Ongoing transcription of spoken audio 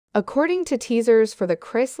According to teasers for the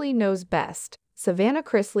Chrisley Knows Best, Savannah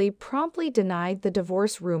Chrisley promptly denied the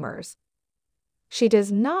divorce rumors. She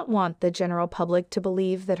does not want the general public to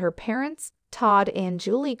believe that her parents, Todd and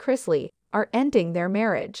Julie Chrisley, are ending their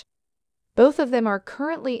marriage. Both of them are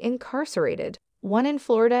currently incarcerated, one in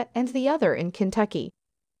Florida and the other in Kentucky.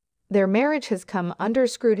 Their marriage has come under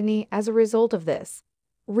scrutiny as a result of this.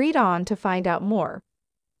 Read on to find out more.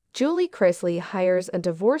 Julie Chrisley hires a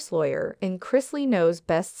divorce lawyer in Chrisley Knows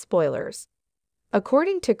Best spoilers.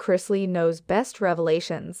 According to Chrisley Knows Best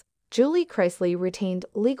revelations, Julie Chrisley retained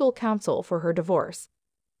legal counsel for her divorce.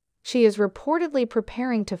 She is reportedly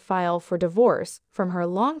preparing to file for divorce from her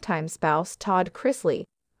longtime spouse Todd Chrisley,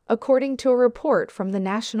 according to a report from the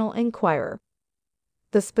National Enquirer.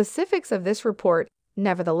 The specifics of this report,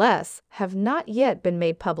 nevertheless, have not yet been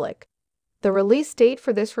made public. The release date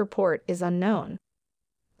for this report is unknown.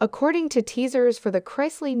 According to teasers for the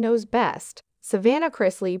Chrisley Knows Best, Savannah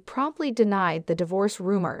Chrisley promptly denied the divorce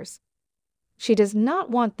rumors. She does not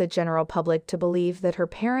want the general public to believe that her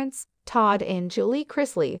parents, Todd and Julie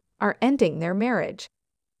Chrisley, are ending their marriage.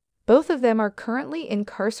 Both of them are currently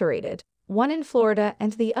incarcerated, one in Florida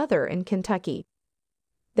and the other in Kentucky.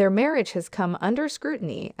 Their marriage has come under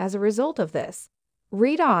scrutiny as a result of this.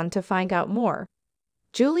 Read on to find out more.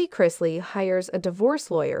 Julie Chrisley hires a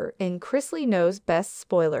divorce lawyer in Chrisley Knows Best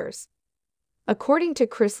spoilers. According to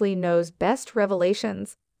Chrisley Knows Best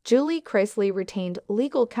revelations, Julie Chrisley retained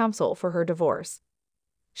legal counsel for her divorce.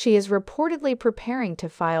 She is reportedly preparing to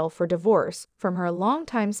file for divorce from her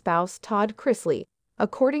longtime spouse Todd Chrisley,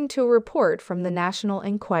 according to a report from the National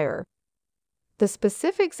Enquirer. The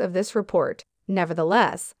specifics of this report,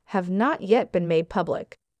 nevertheless, have not yet been made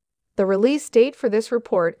public. The release date for this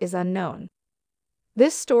report is unknown.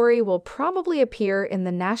 This story will probably appear in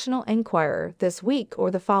the National Enquirer this week or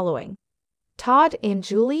the following. Todd and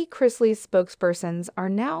Julie Chrisley's spokespersons are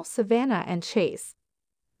now Savannah and Chase.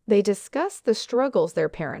 They discuss the struggles their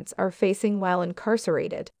parents are facing while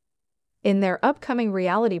incarcerated. In their upcoming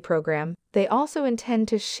reality program, they also intend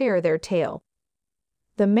to share their tale.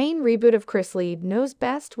 The main reboot of Chrisley Knows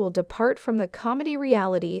Best will depart from the comedy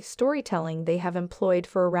reality storytelling they have employed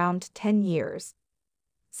for around 10 years.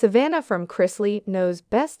 Savannah from Chrisley Knows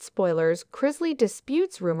Best spoilers. Chrisley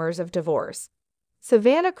disputes rumors of divorce.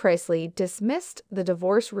 Savannah Chrisley dismissed the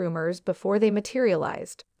divorce rumors before they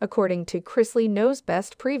materialized, according to Chrisley Knows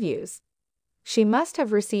Best previews. She must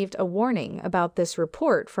have received a warning about this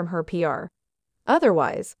report from her PR.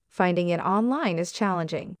 Otherwise, finding it online is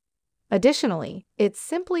challenging. Additionally, it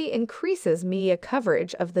simply increases media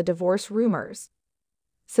coverage of the divorce rumors.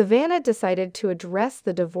 Savannah decided to address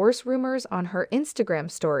the divorce rumors on her Instagram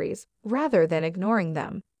stories rather than ignoring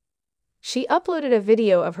them. She uploaded a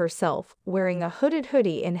video of herself wearing a hooded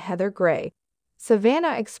hoodie in heather gray.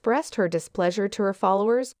 Savannah expressed her displeasure to her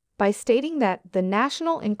followers by stating that the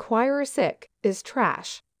National Enquirer sick is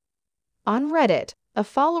trash. On Reddit, a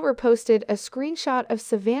follower posted a screenshot of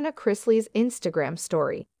Savannah Chrisley's Instagram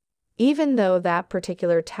story. Even though that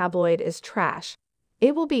particular tabloid is trash,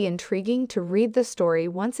 it will be intriguing to read the story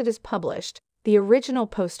once it is published, the original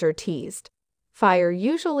poster teased. Fire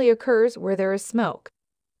usually occurs where there is smoke.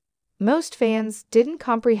 Most fans didn't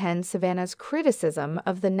comprehend Savannah's criticism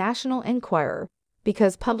of the National Enquirer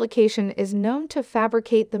because publication is known to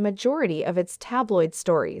fabricate the majority of its tabloid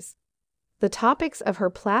stories. The topics of her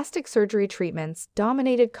plastic surgery treatments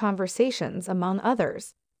dominated conversations among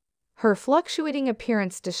others. Her fluctuating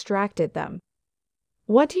appearance distracted them.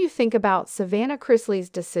 What do you think about Savannah Chrisley's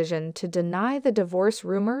decision to deny the divorce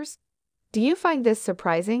rumors? Do you find this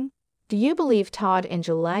surprising? Do you believe Todd and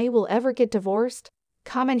Julie will ever get divorced?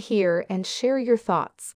 Comment here and share your thoughts.